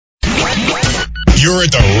You're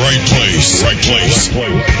at the right place. Right place.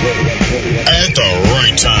 At the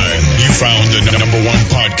right time. You found the number one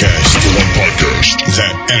podcast.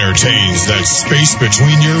 That entertains that space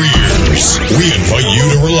between your ears. We invite you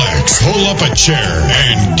to relax, pull up a chair,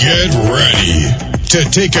 and get ready to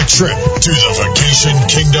take a trip to the vacation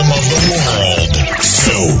kingdom of the world.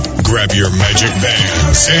 So, grab your magic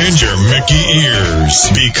bands and your Mickey ears,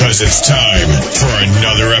 because it's time for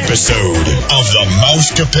another episode of the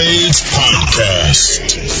Mousecapades Podcast.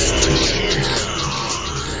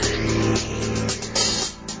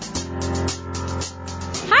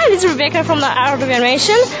 Hi, this is Rebecca from the Art of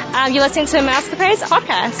Animation. You're listening to Mousecapades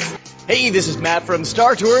Podcast. Hey, this is Matt from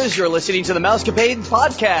Star Tours. You're listening to the Mousecapades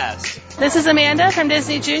Podcast. This is Amanda from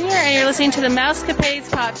Disney Junior, and you're listening to the Mousecapades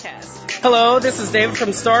Podcast. Hello, this is David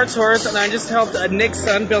from Star Tours, and I just helped Nick's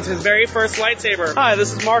son build his very first lightsaber. Hi,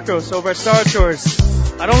 this is Marcos over at Star Tours.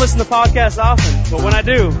 I don't listen to podcasts often, but when I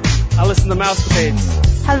do, I listen to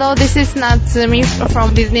Mousecapades. Hello, this is Natsumi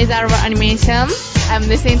from Disney's Art of Animation. I'm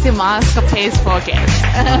listening to Mousecapades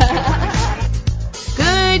Podcast.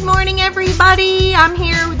 Good morning, everybody. I'm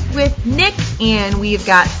here with Nick, and we've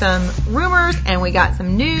got some rumors, and we got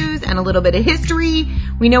some news, and a little bit of history.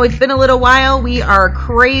 We know it's been a little while. We are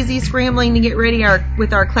crazy scrambling to get ready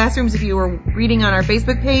with our classrooms, if you were reading on our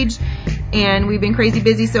Facebook page, and we've been crazy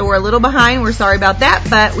busy, so we're a little behind. We're sorry about that,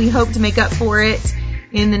 but we hope to make up for it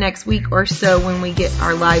in the next week or so when we get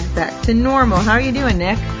our lives back to normal. How are you doing,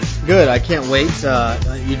 Nick? Good. I can't wait.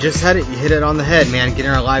 You just said it. You hit it on the head, man.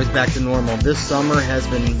 Getting our lives back to normal. This summer has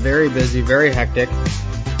been very busy, very hectic,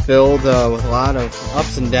 filled with a lot of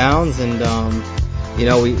ups and downs. And,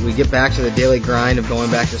 we get back to the daily grind of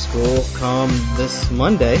going back to school come this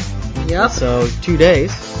Monday. Yep. So 2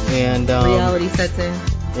 days. And reality sets in.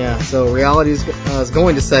 Yeah, so reality is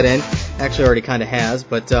going to set in. Actually, already kind of has.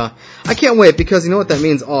 But I can't wait, because you know what that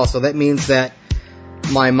means also? That means that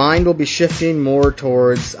my mind will be shifting more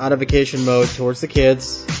towards out of vacation mode, towards the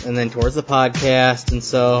kids, and then towards the podcast. And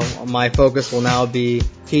so my focus will now be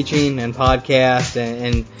teaching and podcast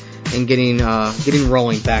and getting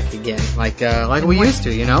rolling back again, like we used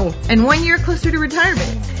to, you know. And 1 year closer to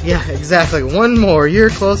retirement. Yeah, exactly. One more year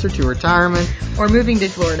closer to retirement, or moving to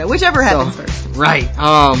Florida, whichever happens first. Right.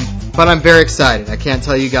 But I'm very excited. I can't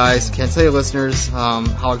tell you guys, can't tell you listeners,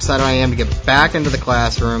 how excited I am to get back into the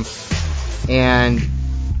classroom. And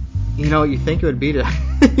you think it would be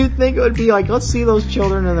like, let's see those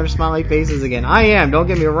children and their smiley faces again. I am, don't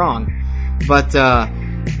get me wrong. But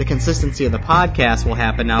the consistency of the podcast will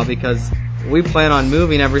happen now, because we plan on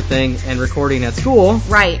moving everything and recording at school.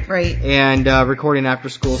 Right. And recording after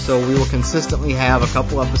school, so we will consistently have a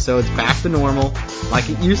couple episodes back to normal, like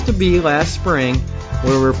it used to be last spring,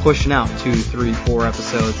 where we were pushing out 2, 3, 4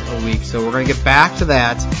 episodes a week. So we're going to get back to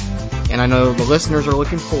that, and I know the listeners are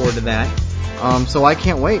looking forward to that. So I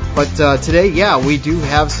can't wait. But today, we do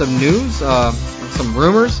have some news, some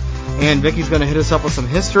rumors, and Vicky's going to hit us up with some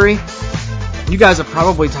history. You guys are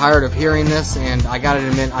probably tired of hearing this, and I gotta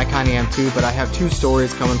admit, I kind of am too, but I have 2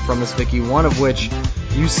 stories coming from Miss Vicky, one of which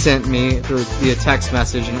you sent me via text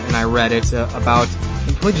message, and I read it, about,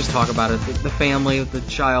 and can we just talk about it, the family, the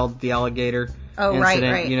child, the alligator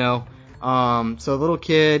incident, right. So a little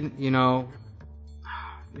kid,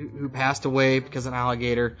 who passed away because an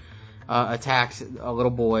alligator attacked a little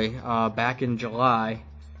boy back in July.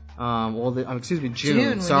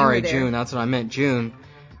 June. Sorry, June. That's what I meant. June.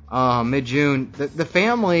 Mid-June. The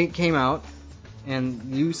family came out,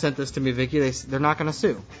 and you sent this to me, Vicky. They're not going to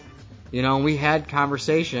sue. We had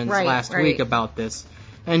conversations last week about this.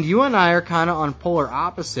 And you and I are kind of on polar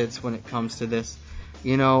opposites when it comes to this.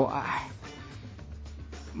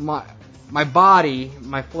 My body,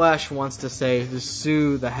 my flesh wants to say to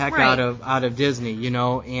sue the heck out of Disney, And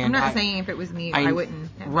I'm not saying if it was me, I wouldn't.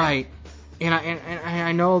 Right. And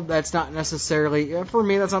I know that's not necessarily, for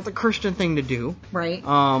me, that's not the Christian thing to do. Right.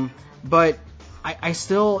 But I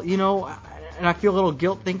still, and I feel a little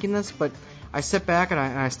guilt thinking this, but I sit back and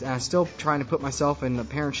I'm still trying to put myself in the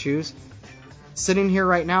parents' shoes. Sitting here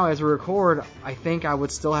right now as we record, I think I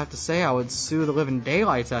would still have to say I would sue the living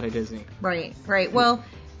daylights out of Disney. Right. Well,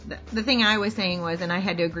 the thing I was saying was, and I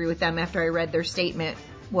had to agree with them after I read their statement,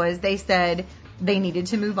 was they said they needed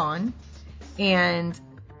to move on, and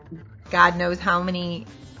God knows how many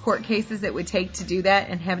court cases it would take to do that,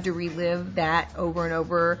 and have to relive that over and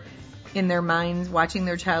over in their minds, watching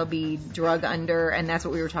their child be drug under. And that's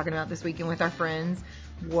what we were talking about this weekend with our friends,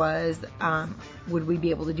 was would we be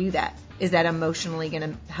able to do that? Is that emotionally going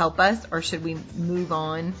to help us, or should we move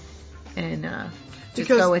on and just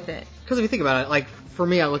go with it? Because if you think about it, like, for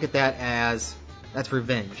me, I look at that as, that's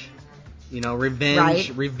revenge.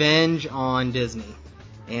 Revenge on Disney.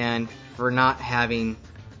 and for not having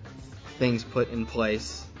things put in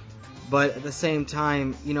place. But at the same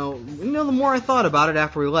time, the more I thought about it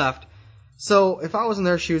after we left, so if I was in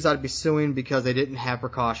their shoes, I'd be suing because they didn't have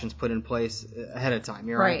precautions put in place ahead of time.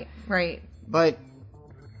 You're right. Right. But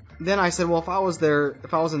then I said, well, if I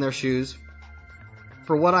was in their shoes,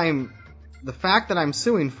 for the fact that I'm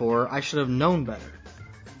suing for, I should have known better.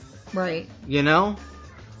 Right.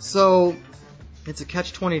 So it's a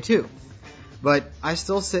catch-22. But I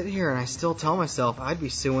still sit here and I still tell myself I'd be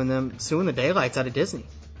suing the daylights out of Disney.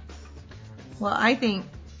 Well, I think,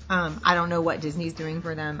 I don't know what Disney's doing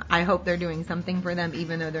for them. I hope they're doing something for them,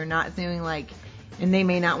 even though they're not suing, and they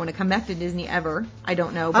may not want to come back to Disney ever. I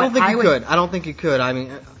don't know. But I don't think you could. I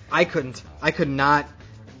mean, I couldn't. I could not,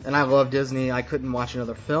 and I love Disney. I couldn't watch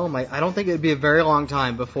another film. I don't think it would be a very long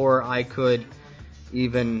time before I could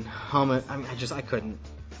even hum it. I mean, I couldn't.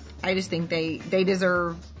 I just think they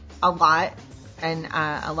deserve a lot and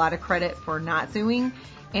a lot of credit for not suing.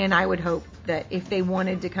 And I would hope that if they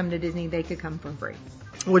wanted to come to Disney, they could come for free.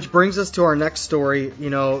 Which brings us to our next story.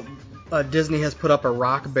 Disney has put up a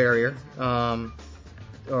rock barrier.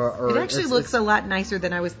 It actually looks a lot nicer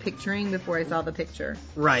than I was picturing before I saw the picture.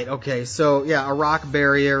 Right, okay. So, yeah, a rock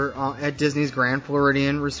barrier at Disney's Grand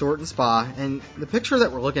Floridian Resort and Spa. And the picture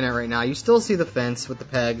that we're looking at right now, you still see the fence with the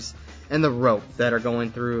pegs and the rope that are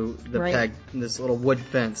going through the peg, this little wood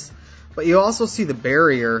fence. But you also see the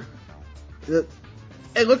barrier.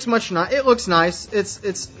 It looks it looks nice.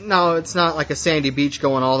 It's not like a sandy beach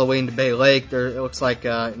going all the way into Bay Lake. It looks like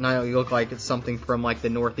you look like it's something from like the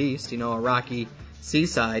Northeast, a rocky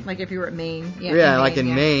seaside. Like if you were at Maine. Yeah,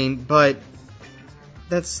 in Maine. But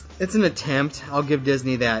it's an attempt. I'll give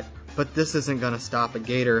Disney that. But this isn't going to stop a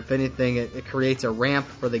gator. If anything, it creates a ramp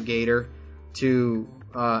for the gator to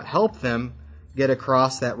help them get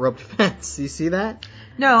across that roped fence. You see that?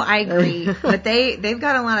 No, I agree. But they've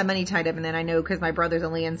got a lot of money tied up in that. I know because my brother's a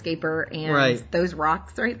landscaper, and those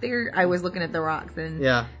rocks right there, I was looking at the rocks, and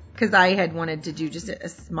because I had wanted to do just a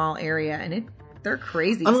small area, and they're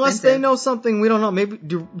crazy Unless expensive. they know something we don't know. Maybe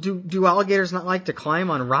do alligators not like to climb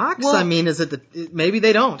on rocks? Well, I mean, is maybe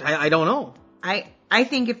they don't. I don't know. I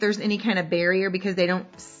think if there's any kind of barrier, because they don't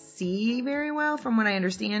see very well, from what I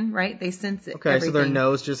understand, right? They sense it. Okay, everything. So their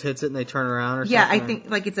nose just hits it and they turn around or something? Yeah, I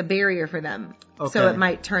think it's a barrier for them. Okay. So it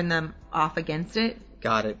might turn them off against it.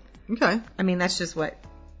 Got it. Okay. I mean, that's just what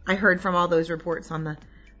I heard from all those reports on the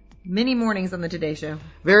many mornings on the Today Show.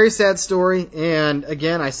 Very sad story. And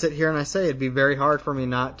again, I sit here and I say it'd be very hard for me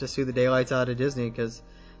not to sue the daylights out of Disney because,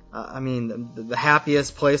 the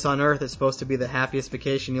happiest place on earth is supposed to be the happiest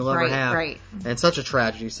vacation you'll ever have. Right. And such a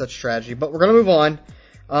tragedy. But we're going to move on.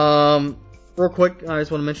 Real quick, I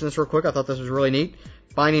just want to mention this real quick. I thought this was really neat.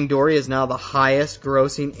 Finding Dory is now the highest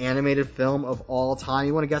grossing animated film of all time.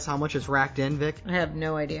 You want to guess how much it's racked in, Vic? I have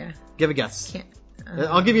no idea. Give a guess.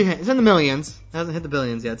 I'll give you a hint. It's in the millions. It hasn't hit the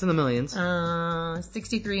billions yet. It's in the millions.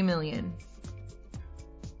 63 million.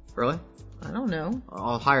 Really? I don't know.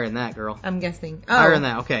 Oh, higher than that, girl. I'm guessing. Higher than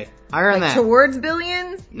that, okay. Higher than that. Towards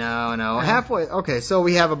billions? No. Halfway. Okay, so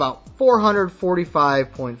we have about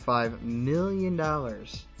 $445.5 million.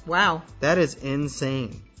 Wow. That is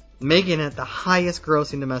insane. Making it the highest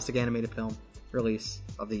grossing domestic animated film release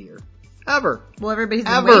of the year. Ever. Well, everybody's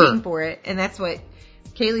been waiting for it, and that's what...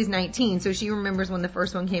 Kaylee's 19, so she remembers when the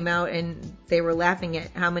first one came out, and they were laughing at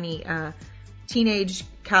how many teenage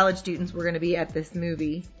college students were going to be at this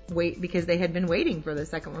movie because they had been waiting for the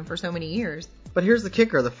second one for so many years. But here's the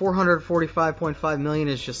kicker. The $445.5 million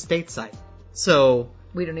is just stateside. So...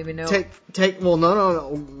 We don't even know. No.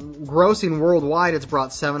 Grossing worldwide, it's brought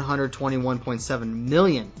 $721.7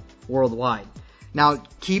 million worldwide. Now,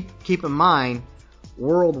 keep in mind,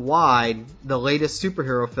 worldwide, the latest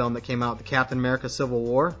superhero film that came out, the Captain America Civil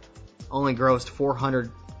War, only grossed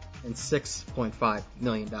 $406.5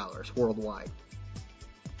 million worldwide.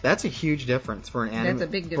 That's a huge difference for an That's a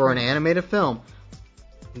big difference. For an animated film.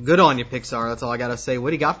 Good on you, Pixar. That's all I gotta say. What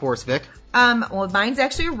do you got for us, Vic? Well, mine's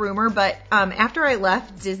actually a rumor, but after I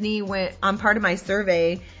left, Disney went on part of my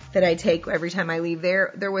survey that I take every time I leave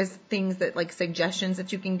there. There was things that suggestions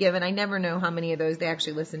that you can give, and I never know how many of those they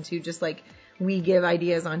actually listen to. Just like we give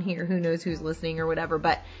ideas on here, who knows who's listening or whatever.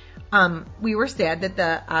 But we were sad that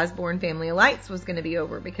the Osborne Family of Lights was going to be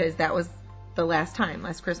over because that was the last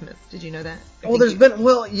Christmas. Did you know that?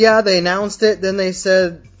 They announced it, then they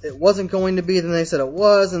said it wasn't going to be, then they said it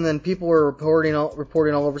was, and then people were reporting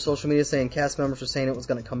all over social media saying cast members were saying it was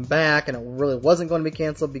going to come back, and it really wasn't going to be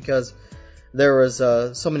canceled because there was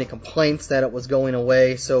so many complaints that it was going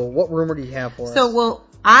away. So what rumor do you have for us?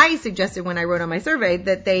 I suggested when I wrote on my survey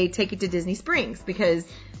that they take it to Disney Springs because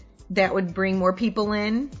that would bring more people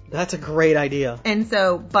in. That's a great idea. And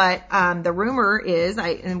so, but the rumor is,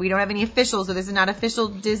 and we don't have any official, so this is not official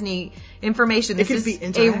Disney information. This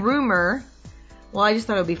is a rumor. Well, I just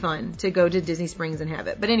thought it would be fun to go to Disney Springs and have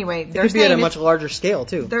it. But anyway, it could be at a much larger scale,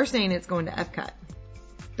 too. They're saying it's going to Epcot.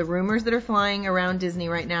 The rumors that are flying around Disney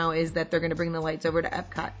right now is that they're going to bring the lights over to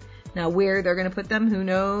Epcot. Now, where they're going to put them, who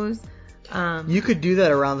knows? You could do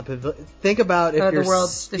that around the pavilion. Think about if you're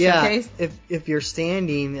showcase. If you're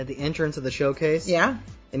standing at the entrance of the showcase,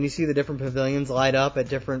 and you see the different pavilions light up at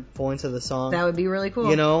different points of the song. That would be really cool.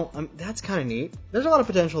 That's kind of neat. There's a lot of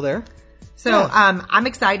potential there. So I'm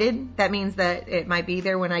excited. That means that it might be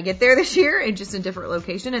there when I get there this year, and just a different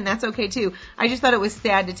location, and that's okay too. I just thought it was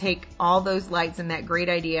sad to take all those lights and that great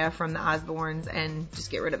idea from the Osbournes and just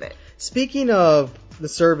get rid of it. Speaking of the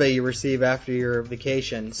survey you receive after your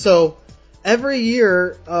vacation, so every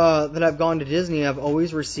year that I've gone to Disney, I've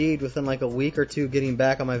always received within like a week or two getting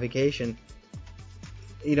back on my vacation,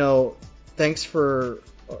 thanks for,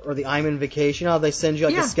 or the I'm in vacation. They send you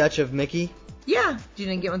like a sketch of Mickey. Yeah. You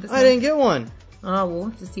didn't get one this time? I didn't get one. Oh, we'll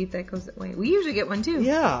have to see if that goes that way. We usually get one too.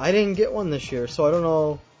 Yeah, I didn't get one this year, so I don't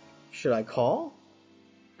know. Should I call?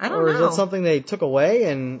 I don't know. Or is it something they took away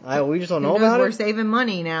and we just don't know about it? We're saving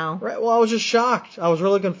money now. Right. Well, I was just shocked. I was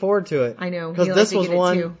really looking forward to it. I know. Because this was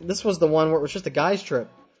one. This was the one where it was just a guy's trip.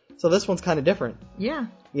 So this one's kind of different. Yeah.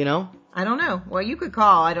 I don't know. Well, you could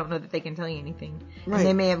call. I don't know that they can tell you anything. Right. And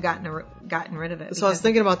they may have gotten rid of it. So I was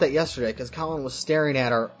thinking about that yesterday because Colin was staring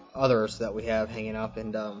at our others that we have hanging up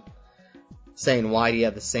and saying, "Why do you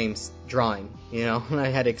have the same drawing?" And I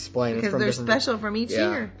had to explain because they're special from each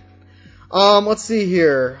year. Let's see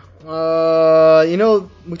here. We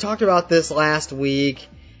talked about this last week.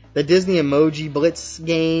 The Disney Emoji Blitz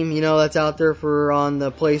game, that's out there on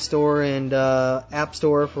the Play Store and App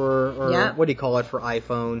Store what do you call it for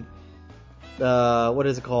iPhone? What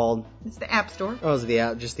is it called? It's the App Store. Oh, it's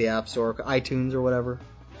just the App Store, iTunes or whatever.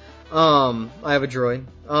 I have a Droid.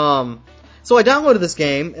 So I downloaded this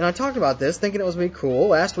game and I talked about this, thinking it was really cool.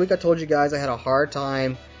 Last week I told you guys I had a hard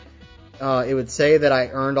time. It would say that I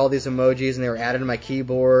earned all these emojis and they were added to my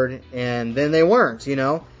keyboard, and then they weren't.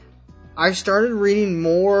 I started reading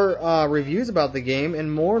more reviews about the game,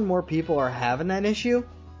 and more people are having that issue,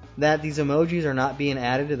 that these emojis are not being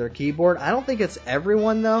added to their keyboard. I don't think it's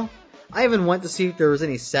everyone, though. I even went to see if there was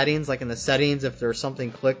any settings, like in the settings, if there's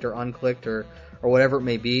something clicked or unclicked or whatever it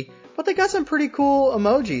may be. But they got some pretty cool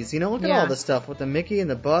emojis. Look at all this stuff with the Mickey and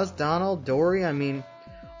the Buzz, Donald, Dory. I mean,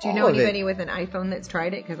 do you know anybody with an iPhone that's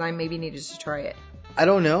tried it? Because I maybe needed to try it. I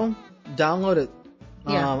don't know. Download it.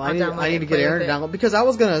 Yeah, I need to get Aaron to download, because I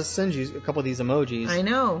was going to send you a couple of these emojis. I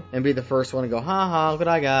know. And be the first one to go, ha, look what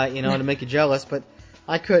I got, to make you jealous, but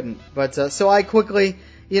I couldn't. But, so I quickly,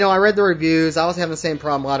 I read the reviews. I was having the same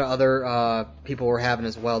problem a lot of other people were having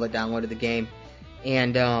as well that downloaded the game.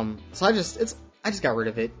 And, so I just got rid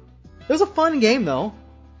of it. It was a fun game, though.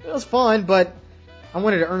 It was fun, but I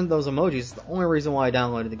wanted to earn those emojis. It's the only reason why I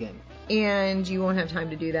downloaded the game. And you won't have time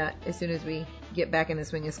to do that as soon as we get back in the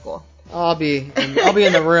swing of school. I'll be in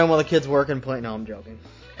the room while the kids work and play. No, I'm joking.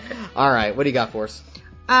 All right, what do you got for us?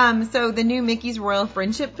 So the new Mickey's Royal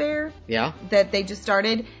Friendship Fair. Yeah. That they just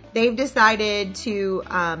started. They've decided to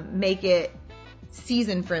make it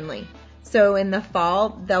season friendly. So in the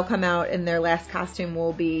fall, they'll come out and their last costume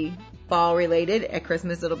will be fall related. At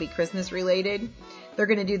Christmas, it'll be Christmas related. They're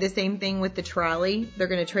going to do the same thing with the trolley. They're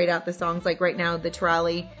going to trade out the songs. Like right now, the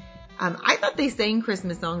trolley. I thought they sang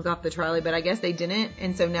Christmas songs off the trolley, but I guess they didn't.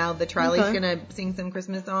 And so now the trolley's going to sing some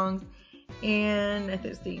Christmas songs. And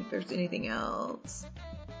let's see if there's anything else.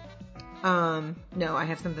 No, I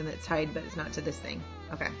have something that's tied, but it's not to this thing.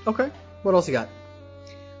 Okay. What else you got?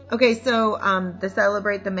 Okay, so the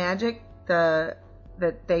Celebrate the Magic, that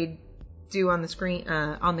they do on the screen,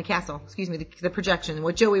 on the castle, the projection,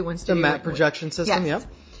 what Joey wants to do. The map projection system, yes.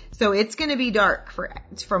 Yep. So it's going to be dark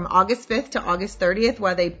from August 5th to August 30th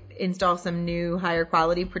while they install some new higher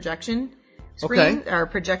quality projection screens, or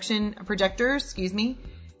projectors,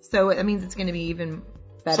 So it means it's going to be even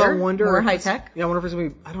better, so I wonder more high tech. Yeah, I wonder if it's going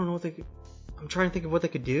to be, I don't know what I'm trying to think of what they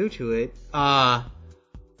could do to it.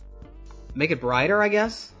 Make it brighter, I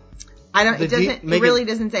guess? It really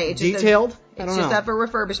doesn't say. It's detailed? It's just up for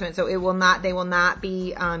refurbishment, so they will not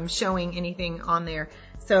be showing anything on there.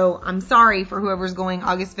 So I'm sorry for whoever's going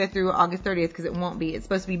August 5th through August 30th, because it won't be. It's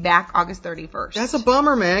supposed to be back August 31st. That's a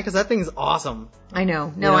bummer, man, because that thing's awesome. I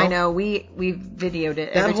know. I know. We've videoed it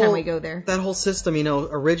every time we go there. That whole system,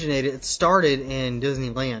 originated. It started in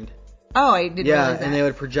Disneyland. Oh, I didn't realize that. And they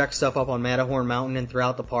would project stuff up on Matterhorn Mountain and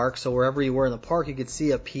throughout the park, so wherever you were in the park, you could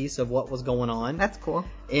see a piece of what was going on. That's cool.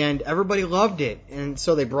 And everybody loved it, and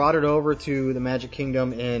so they brought it over to the Magic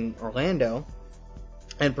Kingdom in Orlando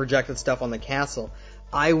and projected stuff on the castle.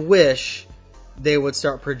 I wish they would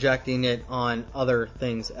start projecting it on other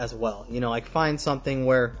things as well. You know, like find something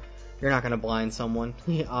where you're not going to blind someone,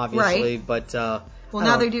 obviously, right. But well,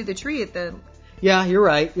 now they do the tree at the. Yeah, you're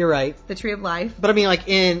right. The Tree of Life. But I mean, like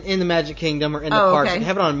in the Magic Kingdom or in the parks, you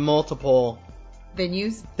have it on multiple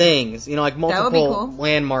venues, things. You know, like multiple cool.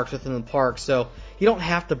 landmarks within the park. So you don't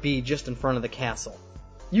have to be just in front of the castle.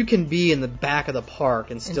 You can be in the back of the park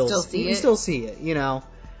and still see it. You know,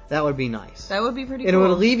 that would be nice. That would be pretty and cool. And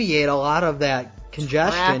it would alleviate a lot of that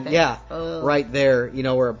congestion. Traffic. Yeah, Ugh. Right there. You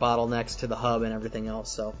know, where it bottlenecks to the hub and everything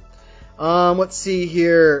else. So, let's see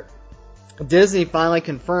here. Disney finally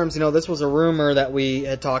confirms, you know, this was a rumor that we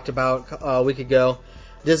had talked about a week ago.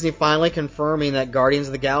 Disney finally confirming that Guardians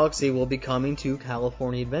of the Galaxy will be coming to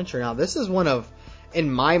California Adventure. Now, this is one of,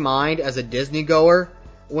 in my mind, as a Disney goer,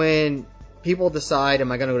 when people decide,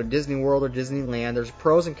 am I going to go to Disney World or Disneyland, there's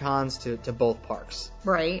pros and cons to both parks.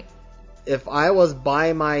 Right. If I was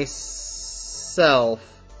by myself,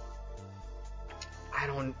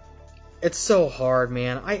 it's so hard,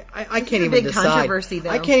 man. I can't even big decide. Controversy,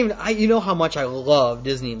 though. I can't even. You know how much I love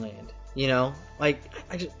Disneyland. You know, like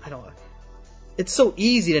I don't. It's so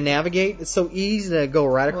easy to navigate. It's so easy to go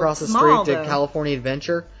right across the street to California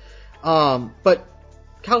Adventure. But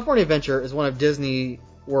California Adventure is one of Disneyland's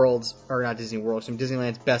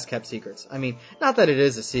best kept secrets. I mean, not that it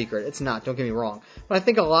is a secret. It's not. Don't get me wrong. But I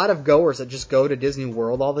think a lot of goers that just go to Disney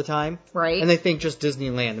World all the time, right? And they think just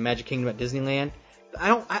Disneyland, the Magic Kingdom at Disneyland.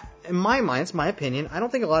 In my mind, it's my opinion, I don't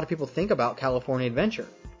think a lot of people think about California Adventure.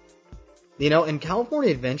 You know, and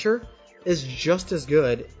California Adventure is just as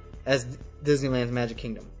good as Disneyland's Magic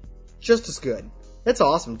Kingdom. Just as good. It's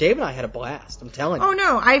awesome. Dave and I had a blast, I'm telling you. Oh,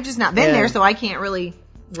 no, I've just not been there, so I can't really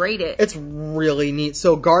rate it. It's really neat.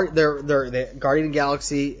 So, the Guardian of the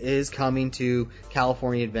Galaxy is coming to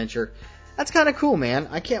California Adventure. That's kind of cool, man.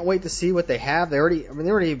 I can't wait to see what they have. They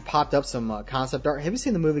already popped up some concept art. Have you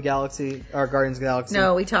seen the movie Guardians of the Galaxy?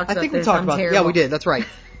 No, we talked about this. I think we talked about it. Yeah, we did. That's right.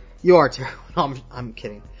 You are terrible. No, I'm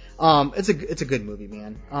kidding. It's a good movie,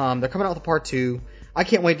 man. They're coming out with a part 2. I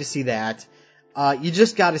can't wait to see that. You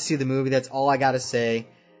just got to see the movie. That's all I got to say.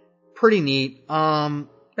 Pretty neat. But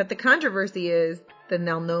the controversy is that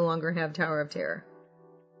they'll no longer have Tower of Terror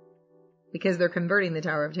because they're converting the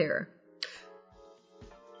Tower of Terror.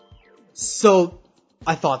 So,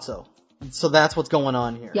 I thought so. So that's what's going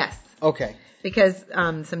on here. Yes. Okay. Because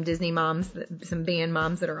some Disney moms, some band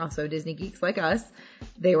moms that are also Disney geeks like us,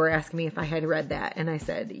 they were asking me if I had read that, and I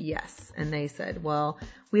said yes. And they said, well,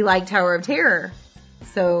 we like Tower of Terror.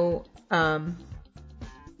 So Tower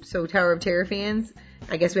of Terror fans,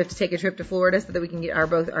 I guess we have to take a trip to Florida so that we can get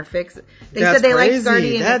our fix. They said they like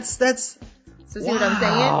Guardians. That's so see what I'm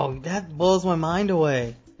saying? Wow, that blows my mind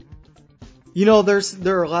away. You know, there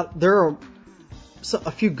are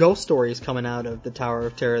a few ghost stories coming out of the Tower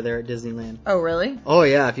of Terror there at Disneyland. Oh, really? Oh,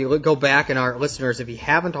 yeah. If you go back, and our listeners, if you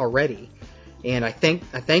haven't already, and I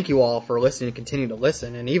thank you all for listening and continue to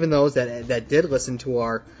listen, and even those that did listen to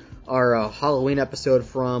our Halloween episode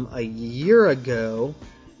from a year ago,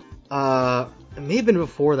 it may have been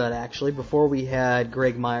before that, actually, before we had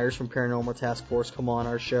Greg Myers from Paranormal Task Force come on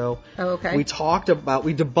our show. Oh, okay. We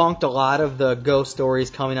debunked a lot of the ghost stories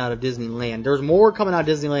coming out of Disneyland. There's more coming out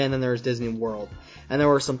of Disneyland than there's Disney World. And there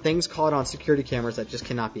were some things caught on security cameras that just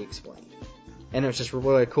cannot be explained. And it was just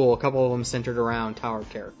really cool. A couple of them centered around Tower of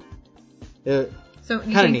Terror. So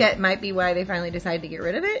you think that might be why they finally decided to get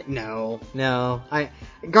rid of it? No.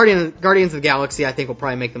 Guardians of the Galaxy, I think, will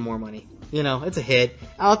probably make them more money. You know, it's a hit.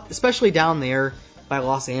 Especially down there by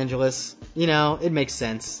Los Angeles. You know, it makes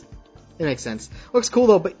sense. Looks cool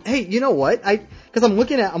though, but hey, you know what? Because I'm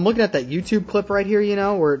looking at that YouTube clip right here, you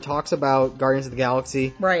know, where it talks about Guardians of the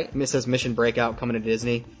Galaxy. Right. And it says Mission Breakout coming to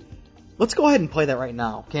Disney. Let's go ahead and play that right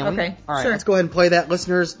now, can we? Okay. All right, sure. Let's go ahead and play that.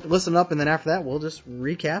 Listeners, listen up, and then after that, we'll just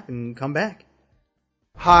recap and come back.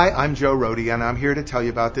 Hi, I'm Joe Rohde, and I'm here to tell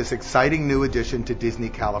you about this exciting new addition to Disney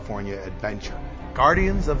California Adventure,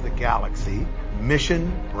 Guardians of the Galaxy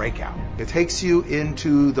Mission Breakout. It takes you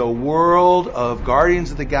into the world of Guardians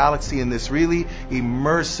of the Galaxy in this really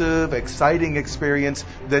immersive, exciting experience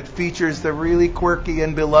that features the really quirky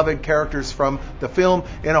and beloved characters from the film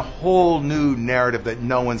in a whole new narrative that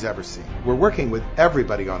no one's ever seen. We're working with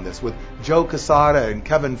everybody on this, with Joe Quesada and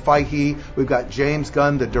Kevin Feige. We've got James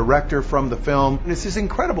Gunn, the director from the film. And it's this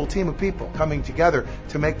incredible team of people coming together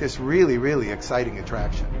to make this really, really exciting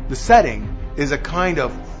attraction. The setting is a kind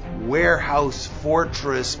of warehouse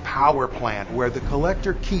fortress power plant where the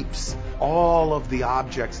collector keeps all of the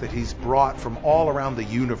objects that he's brought from all around the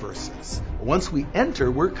universes. Once we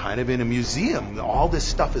enter, we're kind of in a museum. All this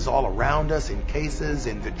stuff is all around us in cases,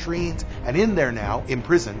 in vitrines, and in there now,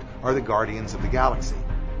 imprisoned, are the Guardians of the Galaxy.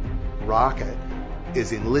 Rocket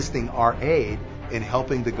is enlisting our aid in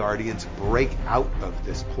helping the Guardians break out of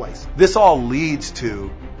this place. This all leads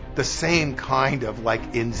to the same kind of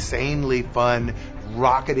like insanely fun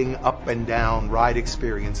rocketing up and down ride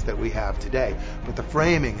experience that we have today. But the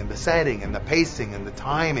framing and the setting and the pacing and the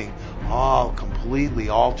timing all completely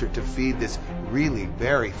altered to feed this really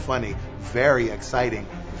very funny, very exciting,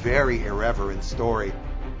 very irreverent story.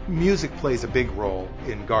 Music plays a big role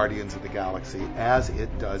in Guardians of the Galaxy, as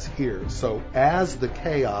it does here. So as the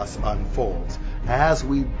chaos unfolds, as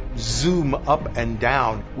we zoom up and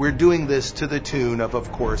down, we're doing this to the tune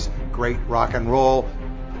of course, great rock and roll.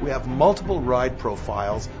 We have multiple ride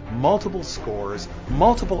profiles, multiple scores,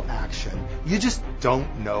 multiple action. You just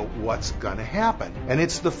don't know what's going to happen. And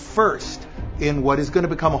it's the first in what is going to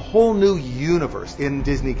become a whole new universe in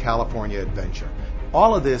Disney California Adventure.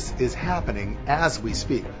 All of this is happening as we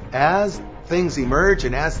speak. As things emerge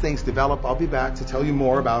and as things develop, I'll be back to tell you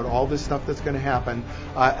more about all this stuff that's going to happen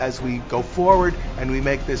as we go forward and we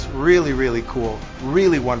make this really, really cool,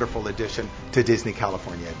 really wonderful addition to Disney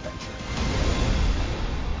California Adventure.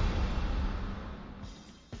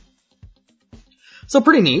 So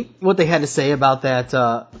pretty neat what they had to say about that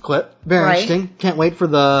clip. Very interesting. Can't wait for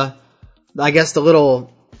the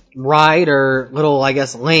little ride or little,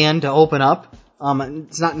 land to open up.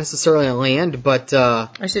 It's not necessarily a land, but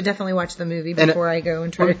I should definitely watch the movie before I go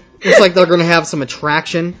and try to... It's like they're going to have some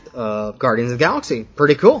attraction of Guardians of the Galaxy.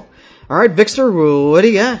 Pretty cool. All right, Vixter, what do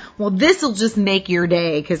you got? Well, this will just make your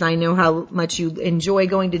day, because I know how much you enjoy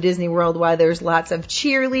going to Disney World, while there's lots of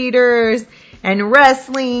cheerleaders and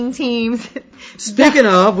wrestling teams. Speaking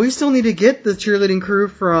of, we still need to get the cheerleading crew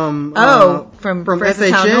from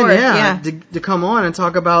FHN, North, to come on and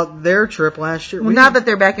talk about their trip last year. Well, now that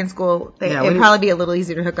they're back in school, it'd probably be a little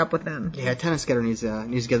easier to hook up with them. Yeah, Tennis Getter needs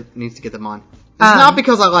to get them on. It's not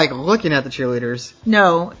because I like looking at the cheerleaders.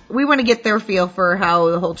 No, we want to get their feel for how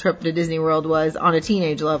the whole trip to Disney World was on a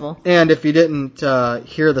teenage level. And if you didn't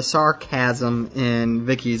hear the sarcasm in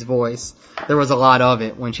Vicky's voice, there was a lot of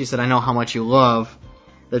it when she said, "I know how much you love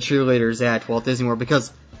the cheerleaders at Walt Disney World,"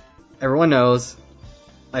 because everyone knows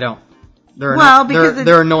I don't.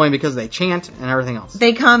 They're annoying because they chant and everything else.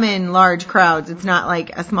 They come in large crowds. It's not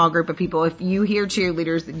like a small group of people. If you hear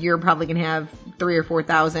cheerleaders, you're probably going to have 3,000 or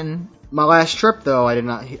 4,000. My last trip, though, I did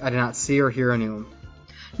not see or hear any of them.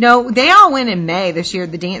 No, they all went in May this year.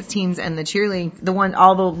 The dance teams and the cheerleading,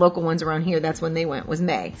 all the local ones around here, that's when they went, was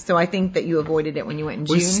May. So I think that you avoided it when you went in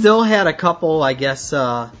June. We still had a couple,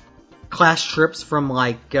 class trips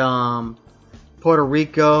from Puerto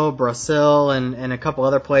Rico, Brazil, and a couple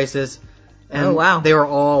other places. And oh, wow. They were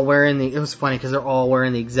all wearing it was funny because they're all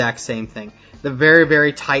wearing the exact same thing. The very,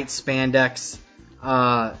 very tight spandex,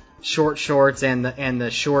 short shorts and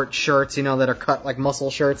the short shirts, that are cut like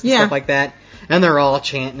muscle shirts and stuff like that. And they're all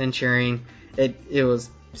chanting and cheering. It was...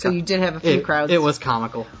 So you did have a few crowds. It was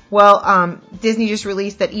comical. Well, Disney just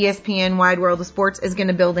released that ESPN Wide World of Sports is going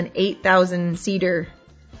to build an 8,000-seater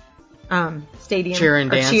stadium. Cheer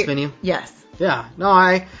and dance venue? Yes. Yeah. No,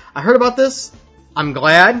 I heard about this. I'm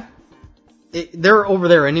glad. They're over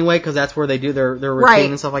there anyway because that's where they do their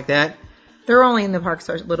routine and stuff like that. They're only in the parks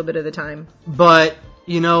for a little bit of the time. But,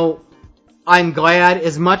 I'm glad,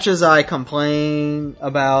 as much as I complain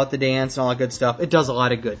about the dance and all that good stuff, it does a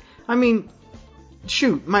lot of good. I mean,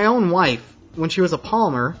 shoot, my own wife, when she was a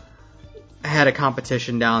Palmer, had a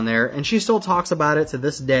competition down there, and she still talks about it to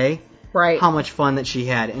this day. Right. How much fun that she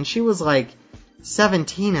had. And she was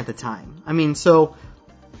 17 at the time. I mean, so,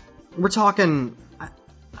 we're talking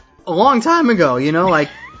a long time ago,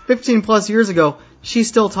 15 plus years ago. She's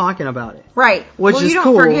still talking about it. Right. Which is you don't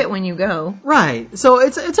cool. forget when you go. Right. So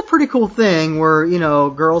it's a pretty cool thing where,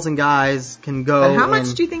 girls and guys can go. But how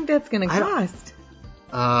much do you think that's going to cost?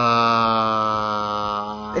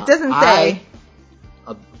 It doesn't say.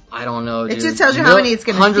 I don't know, dude. It just tells you how many it's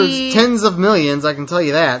going to feed. Tens of millions, I can tell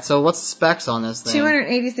you that. So what's the specs on this thing?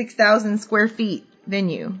 286,000 square feet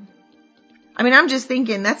venue. I mean, I'm just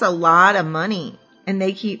thinking that's a lot of money. And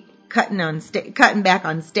they keep cutting back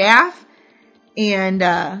on staff. And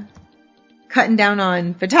cutting down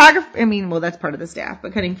on photographers. I mean, well, that's part of the staff,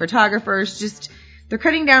 but cutting photographers. They're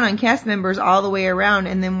cutting down on cast members all the way around,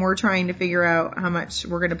 and then we're trying to figure out how much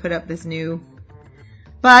we're going to put up this new.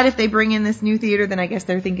 But if they bring in this new theater, then I guess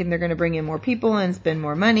they're thinking they're going to bring in more people and spend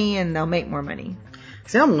more money, and they'll make more money.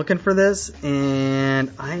 See, I'm looking for this,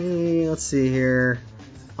 and let's see here.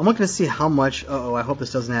 I'm looking to see how much. Oh, I hope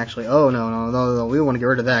this doesn't actually. Oh no. We want to get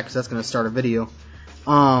rid of that because that's going to start a video.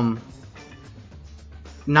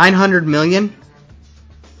 900 million.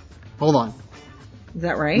 Hold on. Is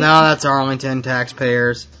that right? No, that's Arlington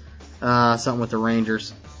taxpayers. Something with the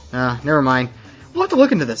Rangers. Never mind. We'll have to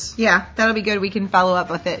look into this. Yeah, that'll be good. We can follow up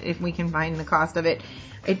with it if we can find the cost of it.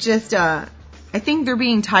 It just, I think they're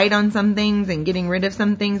being tight on some things and getting rid of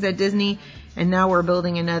some things at Disney, and now we're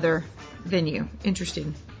building another venue.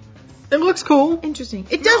 Interesting. It looks cool. Interesting.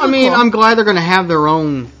 It does. I look mean, cool. I'm glad they're going to have their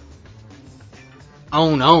own.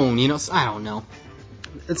 You know, I don't know.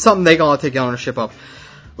 It's something they gotta take ownership of.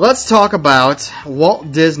 Let's talk about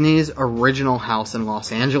Walt Disney's original house in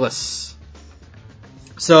Los Angeles.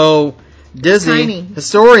 So, Disney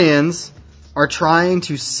historians are trying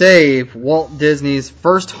to save Walt Disney's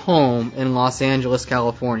first home in Los Angeles,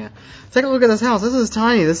 California. Take a look at this house. This is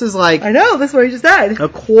tiny. This is like... I know, that's what I just said. A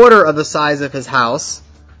quarter of the size of his house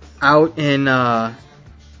out in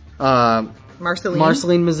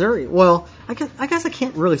Marceline, Missouri. Well, I guess I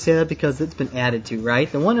can't really say that because it's been added to,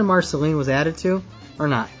 right? The one in Marceline was added to, or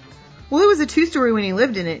not? Well, it was a 2-story when he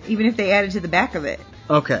lived in it, even if they added to the back of it.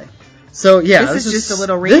 Okay. So, yeah. This is just a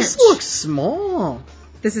little ranch. This looks small.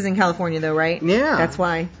 This is in California, though, right? Yeah. That's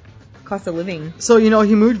why. Cost of living. So, you know,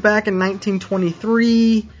 he moved back in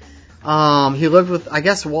 1923. He lived with, I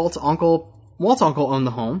guess, Walt's uncle. Walt's uncle owned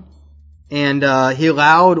the home. And he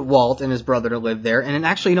allowed Walt and his brother to live there. And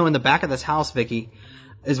actually, you know, in the back of this house, Vicky,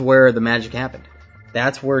 is where the magic happened.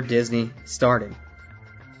 That's where Disney started.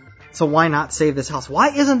 So why not save this house?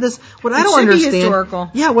 Why isn't this... What I don't understand... Be historical.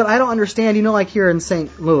 Yeah, what I don't understand, you know, like here in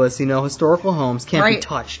St. Louis, you know, historical homes can't be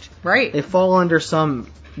touched. Right. They fall under some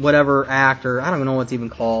whatever act, or I don't even know what it's even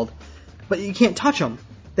called. But you can't touch them.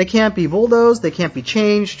 They can't be bulldozed. They can't be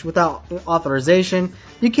changed without authorization.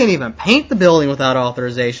 You can't even paint the building without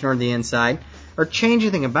authorization or the inside, or change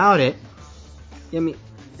anything about it. I mean,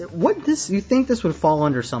 you think this would fall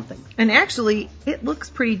under something? And actually, it looks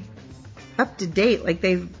pretty up to date. Like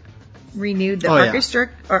they've renewed the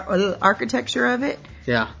architecture of it.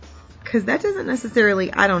 Yeah. Because that doesn't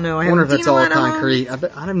necessarily, I don't know. I wonder if that's all concrete.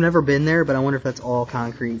 I've never been there, but I wonder if that's all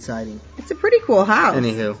concrete siding. It's a pretty cool house.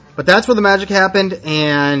 Anywho. But that's where the magic happened,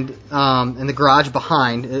 and in the garage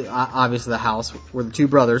behind, obviously the house, were the two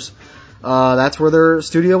brothers. That's where their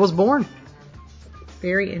studio was born.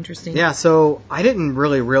 Very interesting. Yeah, so I didn't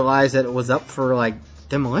really realize that it was up for, like,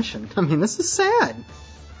 demolition. I mean, this is sad.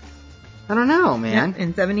 I don't know, man. Yeah,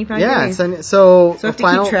 in 75 days. Yeah, so I have to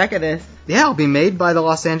keep track of this. Yeah, it'll be made by the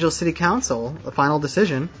Los Angeles City Council, the final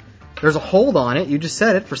decision. There's a hold on it, you just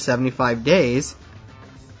said it, for 75 days.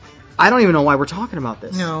 I don't even know why we're talking about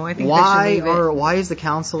this. No, I think they should leave it. Why is the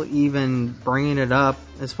council even bringing it up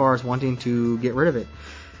as far as wanting to get rid of it?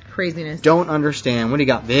 Craziness. Don't understand. What do you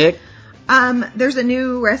got, Vic? There's a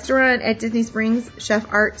new restaurant at Disney Springs, Chef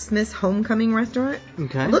Art Smith's Homecoming Restaurant.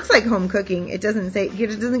 Okay. It looks like home cooking. It doesn't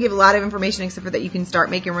give a lot of information except for that you can start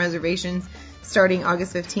making reservations starting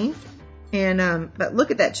August 15th. And but look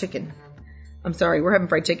at that chicken. I'm sorry, we're having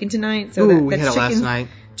fried chicken tonight. So we had it last night.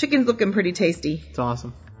 Chicken's looking pretty tasty. It's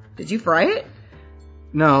awesome. Did you fry it?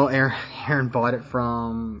 No, Aaron bought it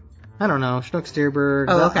from, I don't know, Schnucks Deerberg.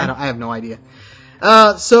 Oh, okay. I have no idea.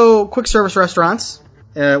 So quick service restaurants.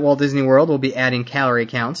 Walt Disney World will be adding calorie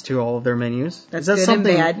counts to all of their menus. That's good and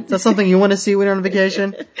bad. Is that something you want to see when you're on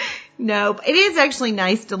vacation? No, it is actually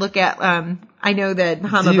nice to look at. I know that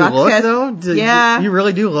Bahama Do you look, Buckfest, though? Yeah. You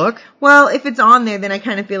really do look? Well, if it's on there, then I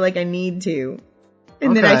kind of feel like I need to.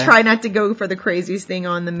 And then I Okay. try not to go for the craziest thing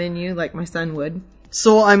on the menu like my son would.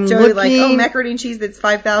 So I'm Joey looking... macaroni and cheese that's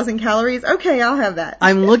 5,000 calories? Okay, I'll have that.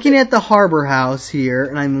 I'm looking at the Harbor House here,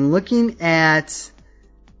 and I'm looking at...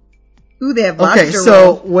 Ooh, they have lobster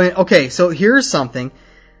so here's something.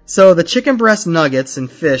 So the chicken breast nuggets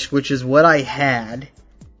and fish, which is what I had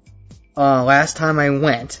last time I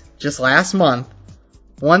went, just last month,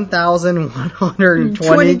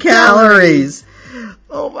 1,120 calories.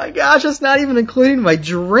 Oh my gosh, that's not even including my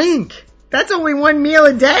drink. That's only one meal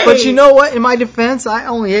a day. But you know what? In my defense, I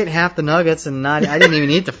only ate half the nuggets and I didn't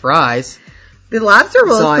even eat the fries. The lobster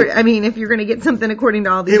roll is pretty, if you're going to get something according to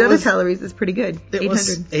all these other calories, it's pretty good. It 800.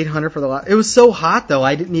 was 800 for the lobster. It was so hot, though,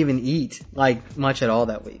 I didn't even eat, much at all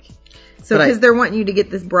that week. So, because they're wanting you to get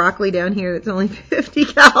this broccoli down here that's only 50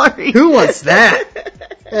 calories. Who wants that?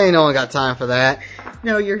 Ain't no one got time for that.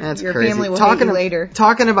 No, your crazy. family will hate you later.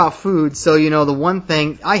 Talking about food, so, the one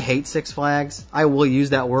thing, I hate Six Flags. I will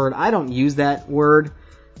use that word. I don't use that word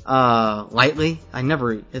lightly.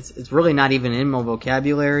 It's really not even in my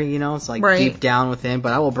vocabulary, it's deep down within,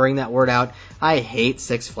 but I will bring that word out. I hate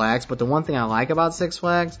Six Flags, but the one thing I like about Six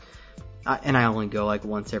Flags And I only go like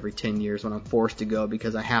once every 10 years when I'm forced to go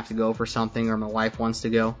because I have to go for something or my wife wants to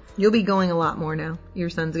go. You'll be going a lot more now.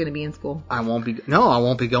 Your son's going to be in school. I won't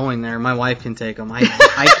be going there. My wife can take them.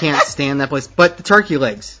 I can't stand that place. But the turkey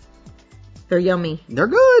legs, they're yummy. They're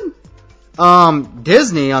good.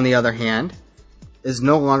 Disney, on the other hand, is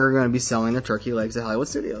no longer going to be selling their turkey legs at Hollywood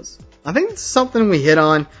Studios. I think it's something we hit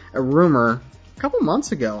on a rumor a couple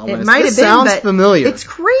months ago. It might have been, sounds familiar. It's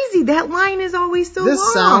crazy. That line is always so long.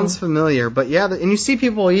 This sounds familiar, but yeah, and you see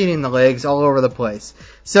people eating the legs all over the place.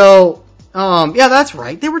 So, yeah, that's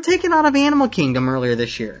right. They were taken out of Animal Kingdom earlier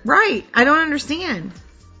this year. Right. I don't understand.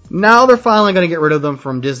 Now they're finally going to get rid of them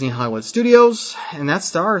from Disney Hollywood Studios, and that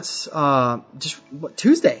starts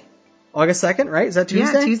Tuesday, August 2nd, right? Is that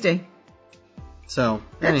Tuesday? Yeah, Tuesday. So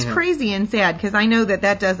that's crazy and sad because I know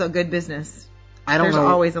that does a good business. There's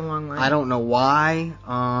always a long line. I don't know why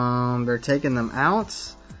they're taking them out.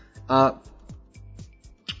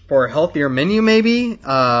 For a healthier menu, maybe.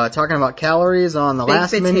 Talking about calories on the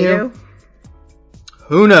last menu.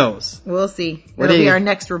 Who knows? We'll see. That'll be our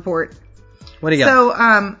next report. What do you got? So,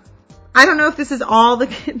 I don't know if this is all the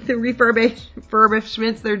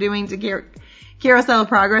refurbishments they're doing to Carousel of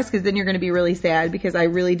Progress, because then you're going to be really sad, because I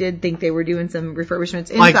really did think they were doing some refurbishments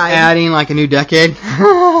inside. Like adding like a new decade?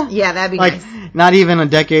 Yeah, that'd be nice. Not even a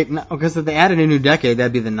decade, because if they added a new decade,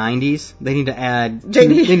 that'd be the 90s. They need to add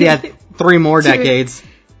 3 more decades.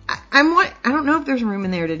 I don't know if there's room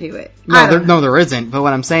in there to do it. No, there isn't. But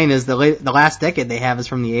what I'm saying is the last decade they have is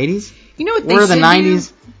from the 80s. You know what they should the 90s,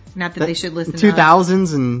 do? Not that they should listen to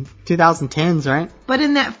 2000s and 2010s, right? But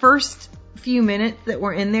in that first few minutes that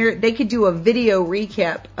were in there, they could do a video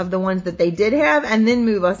recap of the ones that they did have, and then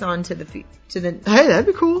move us on to the. Hey, that'd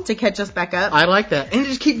be cool to catch us back up. I like that, and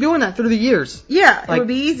just keep doing that through the years. Yeah, it would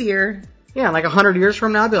be easier. Yeah, like 100 years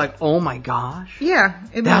from now, I'd be like, oh my gosh. Yeah,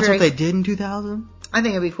 that's what they did in 2000. I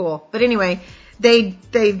think it'd be cool. But anyway, they've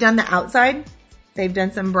done the outside. They've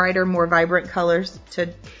done some brighter, more vibrant colors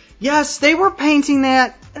to. Yes, they were painting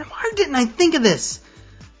that. And why didn't I think of this?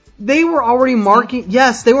 They were already marking.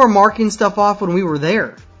 Yes, they were marking stuff off when we were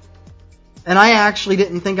there. And I actually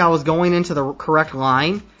didn't think I was going into the correct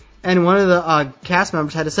line. And one of the cast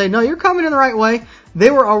members had to say, "No, you're coming in the right way."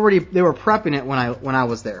 They were prepping it when I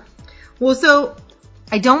was there. Well, so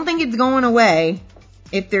I don't think it's going away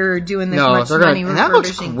if they're doing this much money refurbishing. And that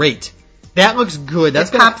looks great. That looks good.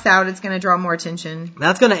 It pops out. It's going to draw more attention.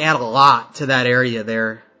 That's going to add a lot to that area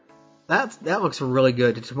there. That looks really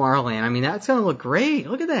good to Tomorrowland. I mean, that's going to look great.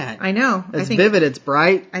 Look at that. I know. It's vivid. It's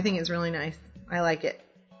bright. I think it's really nice. I like it.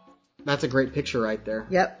 That's a great picture right there.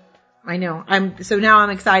 Yep. I know. So now I'm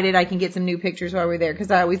excited. I can get some new pictures while we're there,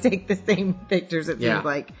 because I always take the same pictures, it seems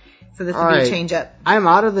like. So this will be a change up. I'm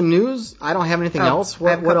out of the news. I don't have anything else.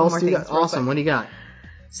 What else do you got? Awesome. What do you got?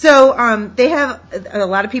 So, they have, a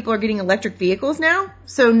lot of people are getting electric vehicles now.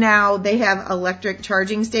 So now they have electric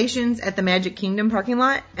charging stations at the Magic Kingdom parking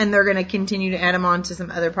lot, and they're going to continue to add them on to some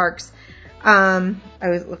other parks. I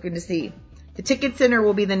was looking to see. The Ticket Center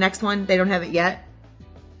will be the next one. They don't have it yet.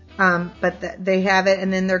 But they have it,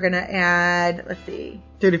 and then they're going to add, let's see.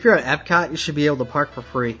 Dude, if you're at Epcot, you should be able to park for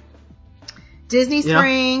free. Disney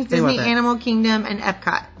Springs, Disney Animal Kingdom, and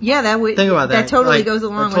Epcot. Yeah, that would. Think about that. That totally goes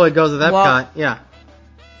along with. Totally goes with Epcot. Yeah.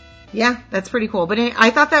 Yeah, that's pretty cool. But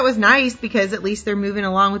I thought that was nice, because at least they're moving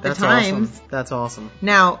along with the times. Awesome. That's awesome.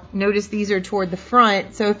 Now, notice these are toward the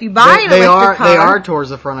front. So if you buy an electric car, they are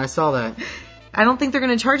towards the front. I saw that. I don't think they're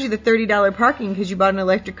going to charge you the $30 parking because you bought an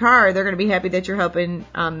electric car. They're going to be happy that you're helping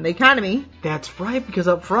the economy. That's right, because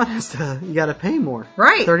up front you got to pay more.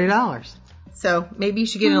 Right. $30. So maybe you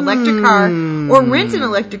should get an electric car or rent an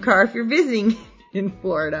electric car if you're visiting in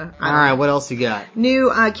Florida. All right, what else you got? New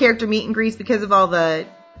character meet and greets because of all the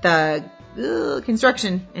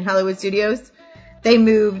construction in Hollywood Studios. They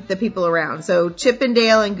moved the people around. So Chip and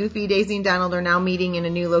Dale and Goofy, Daisy and Donald are now meeting in a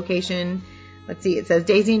new location. Let's see. It says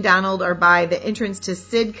Daisy and Donald are by the entrance to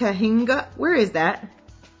Sid Cahuenga. Where is that?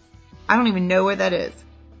 I don't even know where that is.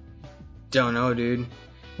 Don't know, dude.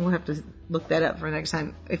 We'll have to look that up for next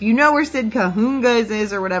time. If you know where Sid Cahuenga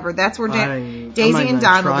is or whatever, that's where Daisy and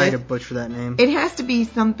Donald try to butcher that name. It has to be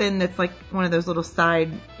something that's like one of those little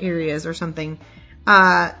side areas or something.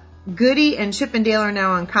 Goody and Chip and Dale are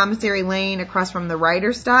now on Commissary Lane across from the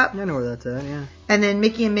Ryder Stop. I know where that's at, yeah. And then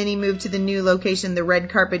Mickey and Minnie moved to the new location, the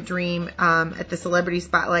Red Carpet Dream, at the Celebrity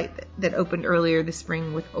Spotlight that opened earlier this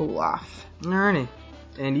spring with Olaf. Alrighty.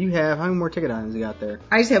 And you have, how many more ticket items you got there?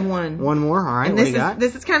 I just have one. One more? Alright, what do you got?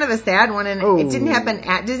 This is kind of a sad one, and it didn't happen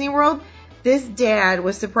at Disney World. This dad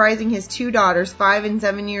was surprising his 2 daughters, 5 and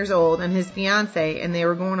 7 years old, and his fiance, and they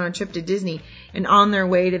were going on a trip to Disney. And on their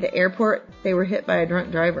way to the airport, they were hit by a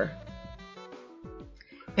drunk driver.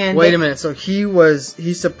 And Wait a minute. So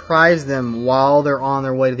he surprised them while they're on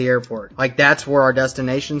their way to the airport. Like, that's where our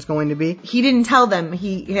destination's going to be? He didn't tell them.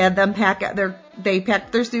 He had them they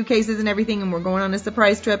packed their suitcases and everything and were going on a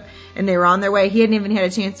surprise trip, and they were on their way. He hadn't even had a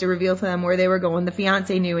chance to reveal to them where they were going. The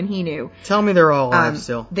fiance knew and he knew. Tell me they're all alive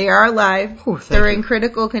still. They are alive. Ooh, they're you. in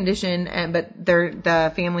critical condition, but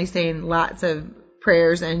the family's saying lots of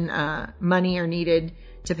prayers and money are needed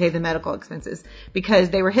to pay the medical expenses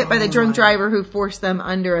because they were hit by the drunk driver who forced them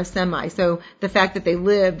under a semi. So the fact that they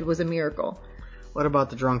lived was a miracle. What about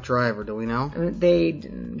the drunk driver? Do we know? They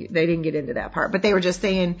didn't get into that part, but they were just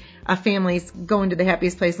saying a family's going to the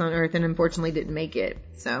happiest place on earth and unfortunately didn't make it.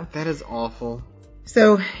 So that is awful.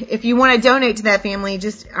 So if you want to donate to that family,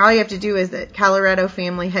 just all you have to do is that Colorado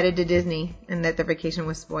family headed to Disney and that their vacation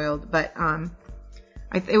was spoiled. But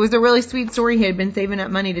it was a really sweet story. He had been saving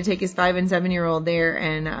up money to take his 5 and 7-year-old there,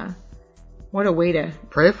 and what a way to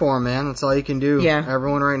pray for him, man. That's all you can do. Yeah.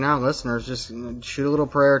 Everyone right now, listeners, just shoot a little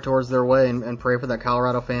prayer towards their way and pray for that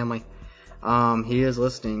Colorado family. He is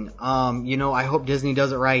listening. I hope Disney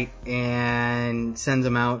does it right and sends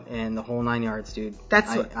him out and the whole 9 yards, dude.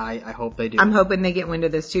 I hope they do. I'm hoping they get wind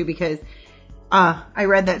of this too because I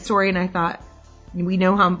read that story and I thought we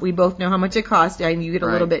both know how much it cost, and you get a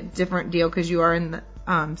little bit different deal because you are in the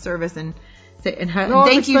service and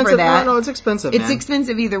thank you for that. No, it's expensive. It's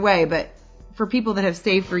expensive either way, but for people that have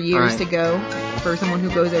saved for years to go, for someone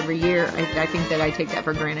who goes every year, I think that I take that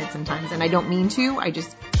for granted sometimes, and I don't mean to.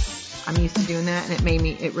 I'm used to doing that, and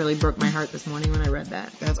it really broke my heart this morning when I read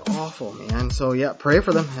that. That's awful, man. So yeah, pray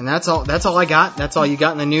for them, and that's all I got. That's all you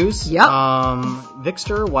got in the news. Yep.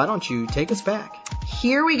 Victor, why don't you take us back?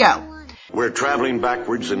 Here we go. We're traveling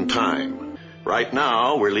backwards in time. Right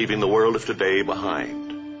now, we're leaving the world of today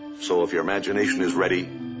behind. So if your imagination is ready,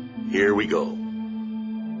 here we go.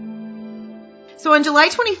 So on July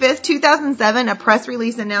 25th, 2007, a press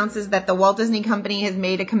release announces that the Walt Disney Company has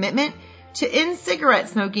made a commitment to end cigarette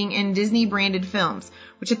smoking in Disney-branded films,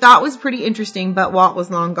 which I thought was pretty interesting, but Walt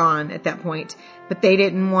was long gone at that point. But they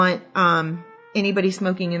didn't want anybody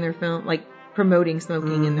smoking in their film, like promoting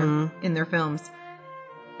smoking in their films.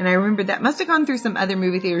 And I remember that must have gone through some other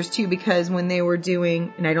movie theaters too, because when they were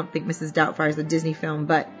doing, and I don't think Mrs. Doubtfire is a Disney film,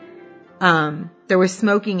 but there was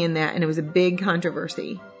smoking in that, and it was a big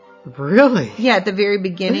controversy. Really? Yeah, at the very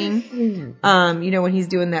beginning, when he's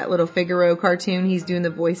doing that little Figaro cartoon, he's doing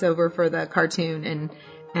the voiceover for the cartoon, and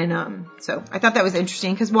so I thought that was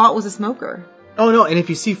interesting because Walt was a smoker. Oh no! And if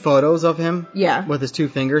you see photos of him, with his 2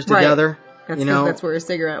 fingers together, that's where his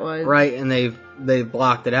cigarette was. Right, and they've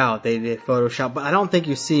blocked it out. They Photoshop, but I don't think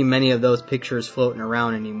you see many of those pictures floating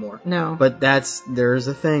around anymore. No. But there's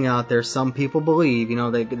a thing out there. Some people believe,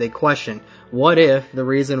 they question, what if the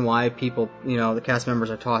reason why people, the cast members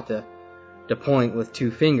are taught to point with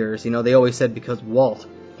 2 fingers, they always said because Walt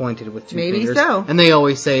pointed with 2 fingers. Maybe so. And they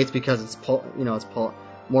always say it's because it's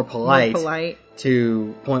more polite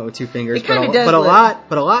to point with 2 fingers. It kind of does.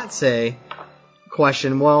 But a lot say,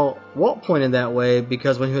 question, well, Walt pointed that way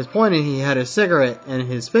because when he was pointing, he had his cigarette in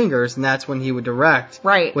his fingers, and that's when he would direct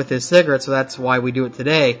with his cigarette, so that's why we do it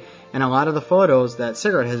today. And a lot of the photos, that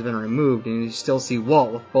cigarette has been removed, and you still see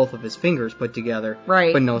Walt with both of his fingers put together,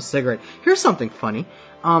 but no cigarette. Here's something funny.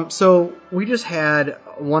 So we just had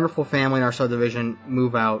a wonderful family in our subdivision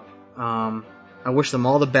move out. I wish them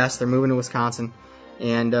all the best. They're moving to Wisconsin,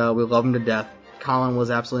 and we love them to death. Colin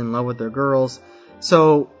was absolutely in love with their girls.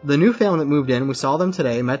 So the new family that moved in, we saw them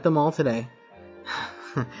today, met them all today.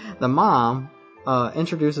 The mom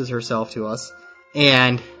introduces herself to us,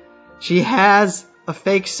 and she has a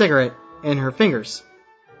fake cigarette in her fingers.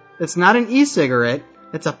 It's not an e-cigarette,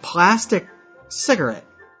 it's a plastic cigarette,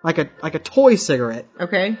 like a toy cigarette.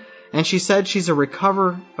 Okay. And she said she's a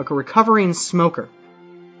recovering smoker,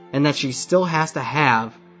 and that she still has to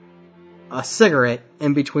have a cigarette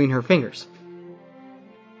in between her fingers.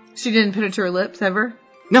 She didn't put it to her lips ever?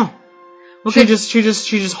 No. Okay. She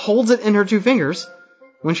just holds it in her 2 fingers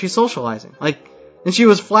when she's socializing. And she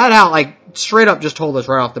was flat out, straight up just told us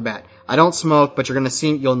right off the bat, I don't smoke, but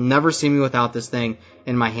you'll never see me without this thing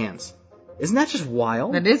in my hands. Isn't that just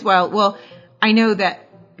wild? That is wild. Well, I know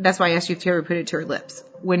that's why I asked you if she ever put it to her lips.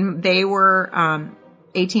 When they were,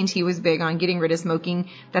 AT&T was big on getting rid of smoking.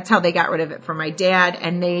 That's how they got rid of it for my dad,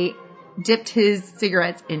 and they dipped his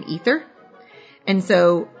cigarettes in ether. And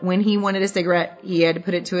so when he wanted a cigarette, he had to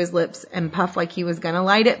put it to his lips and puff like he was going to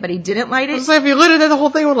light it, but he didn't light it. It's like if you lit it, the whole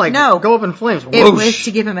thing would go up in flames. Whoosh. It was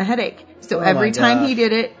to give him a headache. So every time he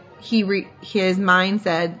did it, his mind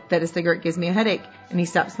said that a cigarette gives me a headache, and he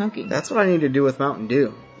stopped smoking. That's what I need to do with Mountain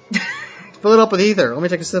Dew. Fill it up with ether. Let me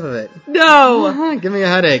take a sip of it. No! Give me a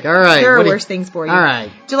headache. All right. There are worse things for you. All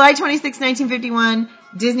right. July 26, 1951,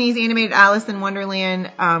 Disney's animated Alice in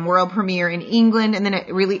Wonderland world premiere in England, and then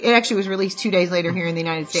it actually was released 2 days later here in the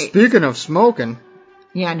United States. Speaking of smoking.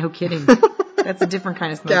 Yeah, no kidding. That's a different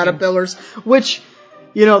kind of smoking. Caterpillars. Which,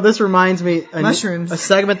 this reminds me. Mushrooms. A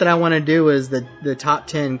segment that I want to do is the top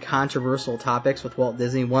 10 controversial topics with Walt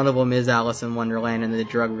Disney. One of them is Alice in Wonderland and the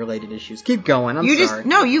drug-related issues. Keep going. I'm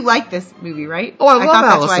sorry. You like this movie, right? Oh, I love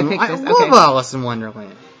Alice. That's why I picked this. I love Alice in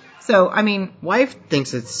Wonderland. So, I mean... Wife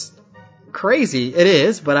thinks it's crazy. It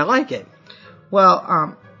is, but I like it. Well,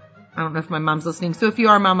 I don't know if my mom's listening. So if you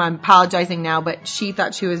are, Mom, I'm apologizing now, but she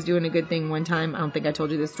thought she was doing a good thing one time. I don't think I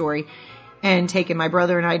told you this story. And taking my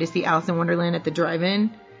brother and I to see Alice in Wonderland at the drive-in,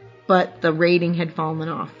 but the rating had fallen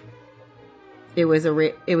off. It was a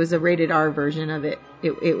rated R version of it.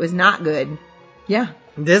 It was not good. Yeah.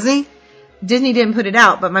 Disney didn't put it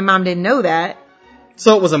out, but my mom didn't know that.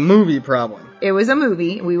 So it was a movie problem. It was a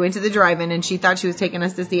movie. We went to the drive-in and she thought she was taking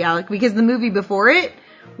us to see Alice because the movie before it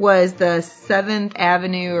was the 7th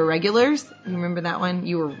Avenue Irregulars. You remember that one?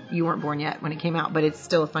 You weren't born yet when it came out, but it's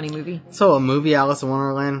still a funny movie. So a movie, Alice in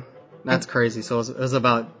Wonderland? That's crazy. So it was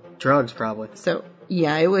about drugs, probably. So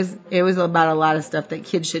yeah, it was about a lot of stuff that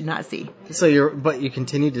kids should not see. So but you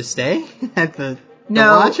continued to stay at the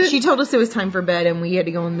No, watch it? She told us it was time for bed, and we had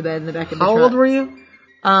to go in the bed in the back of the truck. How old were you?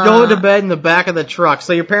 Go to bed in the back of the truck.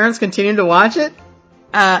 So your parents continued to watch it?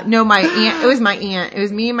 No, my aunt. It was my aunt. It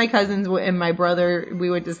was me and my cousins and my brother. We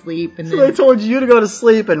went to sleep, and so they told you to go to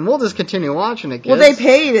sleep, and we'll just continue watching it. Kids. Well, they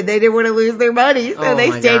paid, and they didn't want to lose their money, so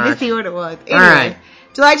they stayed to see what it was. Anyway, all right.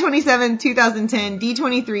 July 27, 2010,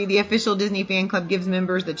 D23, the official Disney fan club, gives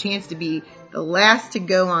members the chance to be the last to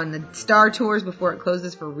go on the Star Tours before it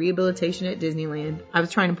closes for rehabilitation at Disneyland. I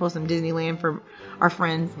was trying to pull some Disneyland for our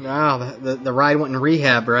friends. Wow, the ride went in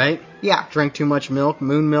rehab, right? Yeah. Drank too much milk,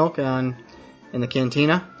 moon milk, in the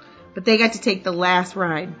cantina. But they got to take the last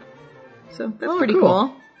ride. So that's pretty cool.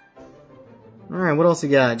 All right, what else you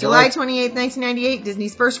got? July 28, 1998,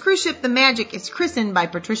 Disney's first cruise ship, the Magic, is christened by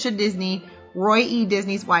Patricia Disney, Roy E.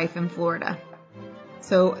 Disney's wife, in Florida.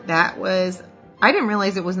 So that was... I didn't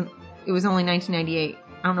realize it was only 1998.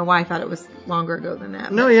 I don't know why I thought it was longer ago than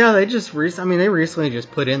that. No, yeah, they recently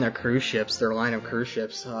just put in their cruise ships, their line of cruise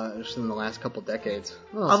ships, just in the last couple decades.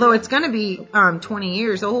 Although it's going to be 20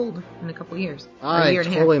 years old in a couple years. I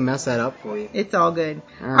totally messed that up for you. It's all good.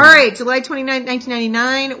 All right, July 29,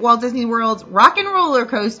 1999, Walt Disney World's Rock and Roller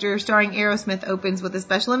Coaster starring Aerosmith opens with a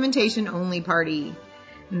special invitation-only party.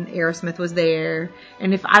 And Aerosmith was there.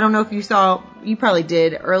 And I don't know if you saw, you probably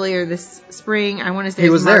did, earlier this spring, I want to say it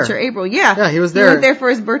was March or April. Yeah, he was there. He went there for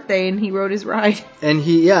his birthday and he rode his ride. And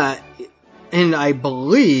and I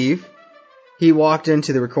believe he walked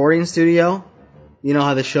into the recording studio. You know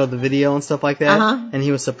how they showed the video and stuff like that? Uh-huh. And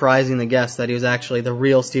he was surprising the guests that he was actually the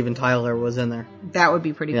real Steven Tyler was in there. That would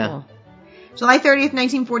be pretty cool. July 30th,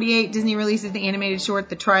 1948, Disney releases the animated short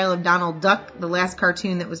The Trial of Donald Duck, the last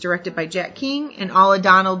cartoon that was directed by Jack King. And all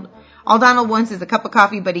Donald wants is a cup of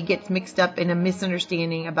coffee, but he gets mixed up in a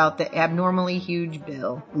misunderstanding about the abnormally huge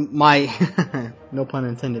bill. No pun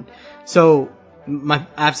intended. So, my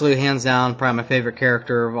absolute hands down, probably my favorite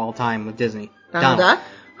character of all time with Disney. Donald Duck?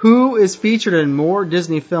 Who is featured in more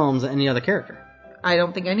Disney films than any other character? I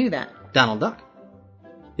don't think I knew that. Donald Duck.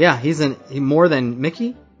 Yeah, he more than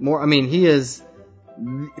Mickey. He is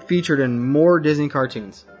featured in more Disney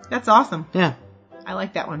cartoons. That's awesome. Yeah. I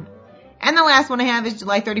like that one. And the last one I have is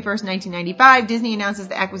July 31st, 1995. Disney announces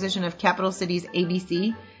the acquisition of Capital Cities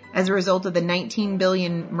ABC. As a result of the $19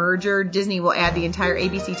 billion merger, Disney will add the entire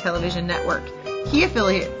ABC television network, key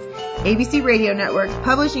affiliates, ABC radio networks,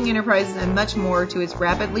 publishing enterprises, and much more to its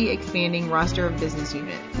rapidly expanding roster of business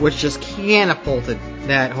units. Which just catapulted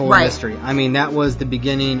that whole industry. That was the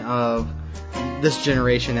beginning of this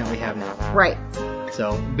generation that we have now. Right.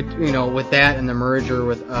 So, with that and the merger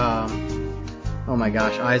with, oh my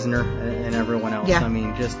gosh, Eisner and everyone else.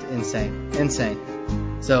 Yeah. Just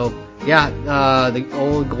insane. So, the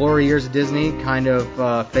old glory years of Disney kind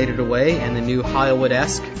of faded away, and the new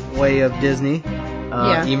Hollywood-esque way of Disney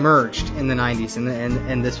emerged in the 90s,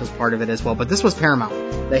 and this was part of it as well. But this was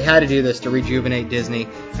paramount. They had to do this to rejuvenate Disney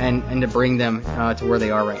and to bring them to where they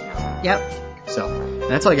are right now. Yep. So,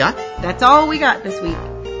 that's all I got. That's all we got this week.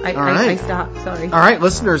 I stopped. Sorry. All right,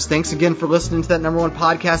 listeners, thanks again for listening to that #1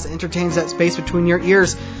 podcast that entertains that space between your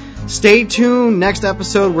ears. Stay tuned. Next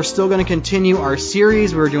episode, we're still going to continue our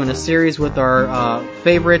series. We're doing a series with our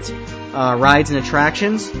favorite rides and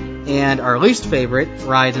attractions and our least favorite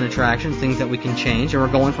rides and attractions, things that we can change. And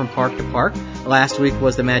we're going from park to park. Last week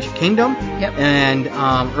was the Magic Kingdom. Yep. And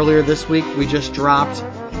earlier this week, we just dropped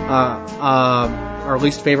our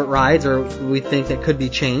least favorite rides, or we think that could be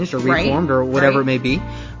changed or reformed, Right. or whatever Right. it may be.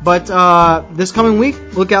 But this coming week,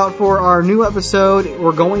 look out for our new episode.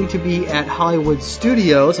 We're going to be at Hollywood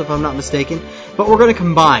Studios, if I'm not mistaken. But we're going to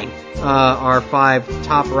combine our 5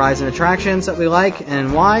 top rides and attractions that we like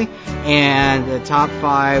and why, and the top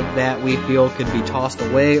 5 that we feel could be tossed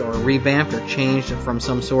away or revamped or changed from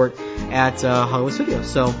some sort at Hollywood Studios.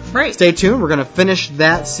 So stay tuned. We're going to finish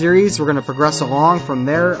that series. We're going to progress along from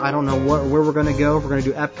there. I don't know where we're going to go. If we're going to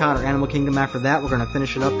do Epcot or Animal Kingdom after that. We're going to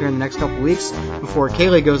finish it up here in the next couple weeks before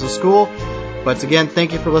Kaylee goes to school. But again,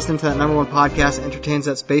 thank you for listening to that #1 podcast that entertains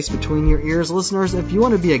that space between your ears. Listeners, if you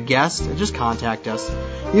want to be a guest, just contact us.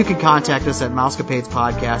 You can contact us at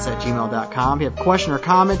mousecapadespodcast@gmail.com. If you have a question or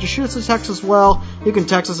comment, just shoot us a text as well. You can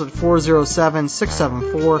text us at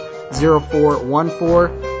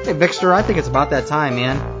 407-674-0414. Hey, Vixter, I think it's about that time,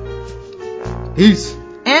 man. Peace.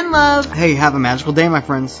 And love. Hey, have a magical day, my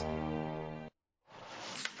friends.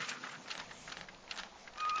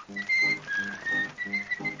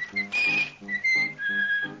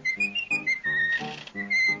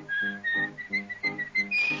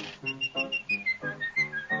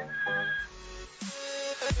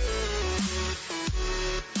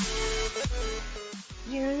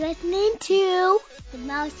 You're listening to the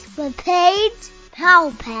Mousecapade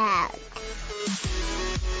Podcast.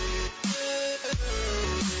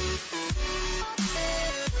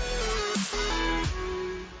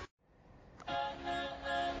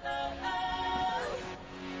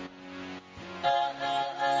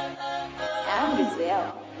 I'm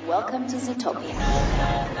Gazelle. Welcome to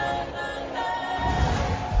Zootopia.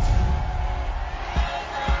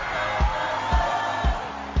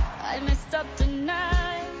 I messed up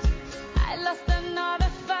tonight. I lost another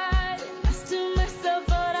fight. Lost to myself,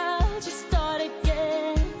 but I'll just start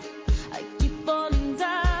again. I keep falling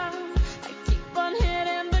down. I keep on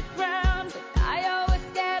hitting the ground. But I always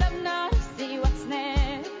get up now to see what's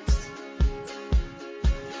next.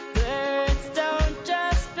 Birds don't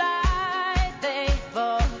just fly, they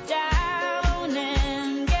fall down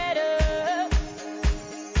and get up.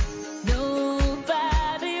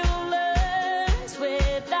 Nobody learns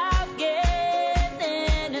without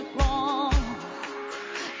getting it wrong.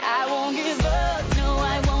 I won't give up, no,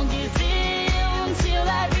 I won't give in till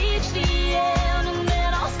I reach the end, and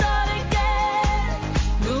then I'll start again.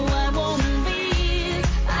 No, I won't leave.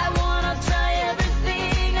 I wanna try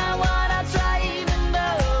everything. I wanna try even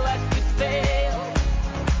though I could fail.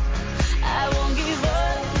 I won't give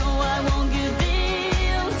up, no, I won't give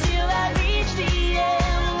in till I reach the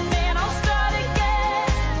end, and then I'll start again.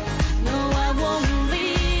 No, I won't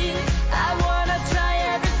leave. I wanna try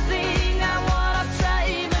everything. I wanna try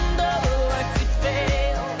even though I could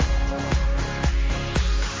fail.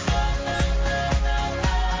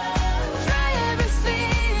 Try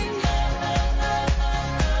everything.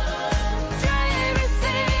 Try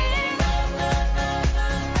everything.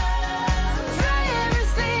 Try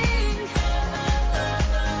everything.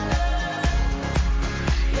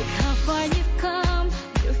 Look how far you've come.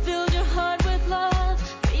 You filled your heart with love.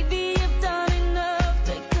 Baby, you've done enough.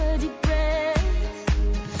 Take a deep breath.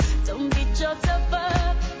 Don't beat yourself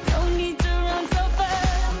up. No need to run so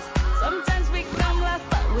fast. Sometimes we come last,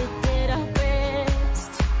 but we did our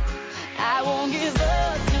best. I won't give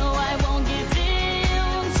up. No, I won't give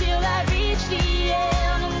in till I reach the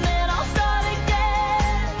end, and then I'll start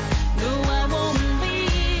again. No, I won't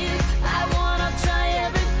leave. I wanna try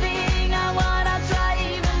everything. I wanna try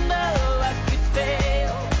even though I could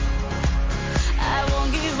fail. I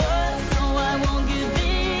won't give up. No, I won't give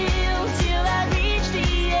in till I reach the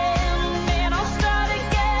end, and then I'll start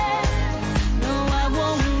again. No, I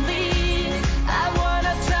won't leave. I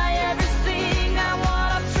wanna try everything. I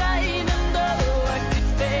wanna try even though I could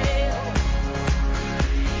fail.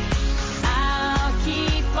 I'll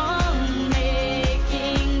keep on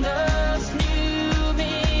making those new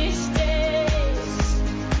mistakes.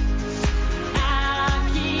 I'll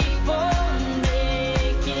keep on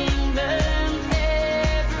making them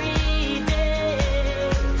every day.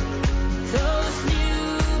 Those new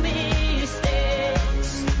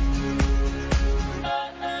mistakes.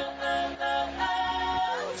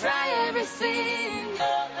 Try everything.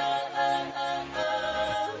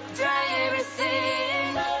 Try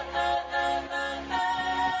everything.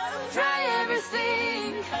 Try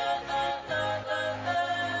everything.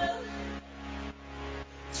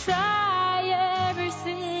 Try